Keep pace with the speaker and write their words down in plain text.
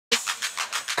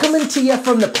Coming to you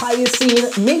from the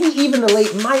Pliocene, maybe even the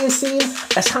late Miocene,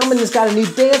 as Haman has got a new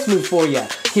dance move for you.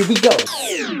 Here we go.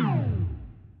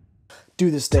 Do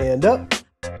the stand up.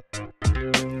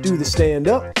 Do the stand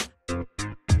up.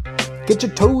 Get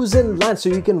your toes in line so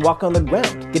you can walk on the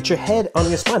ground. Get your head on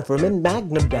your spine, FORAMEN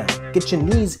MAGNUM down. Get your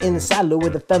knees inside low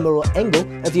with a femoral angle.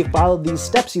 If you follow these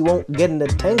steps, you won't get in a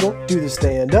tangle. Do the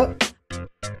stand up.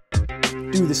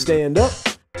 Do the stand up.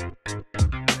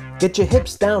 Get your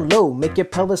hips down low, make your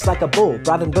pelvis like a bowl.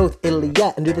 Broaden both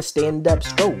ilia and do the stand-up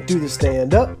stroll. Do the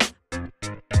stand up.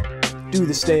 Do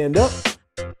the stand up.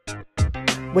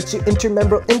 What's your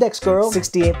intermembral index, girl?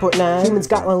 68.9. Humans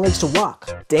got long legs to walk.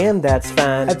 Damn, that's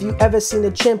fine. Have you ever seen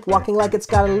a chimp walking like it's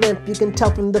got a limp? You can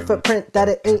tell from the footprint that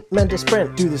it ain't meant to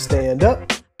sprint. Do the stand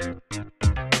up.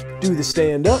 Do the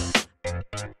stand up.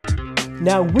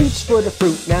 Now reach for the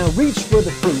fruit, now reach for the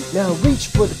fruit, now reach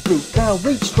for the fruit, now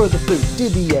reach for the fruit. Do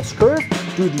the S curve,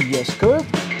 do the S curve,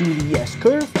 do the S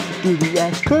curve, do the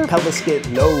S curve. Pelvis get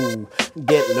low,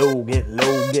 get low, get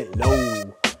low, get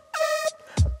low.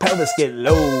 Pelvis get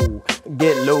low,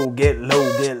 get low, get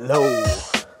low, get low.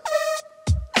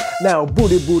 Now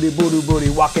booty, booty, booty,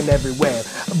 booty, walking everywhere.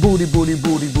 Booty, booty,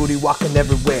 booty, booty, walking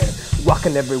everywhere.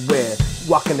 Walking everywhere,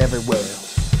 walking everywhere.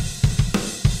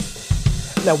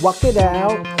 Now walk it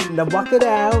out, now walk it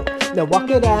out, now walk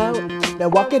it out, now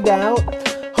walk it out.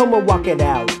 Homo walk it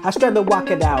out, Australia walk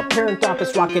it out,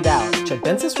 Parenthropus walk it out,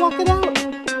 Chibensis walk it out.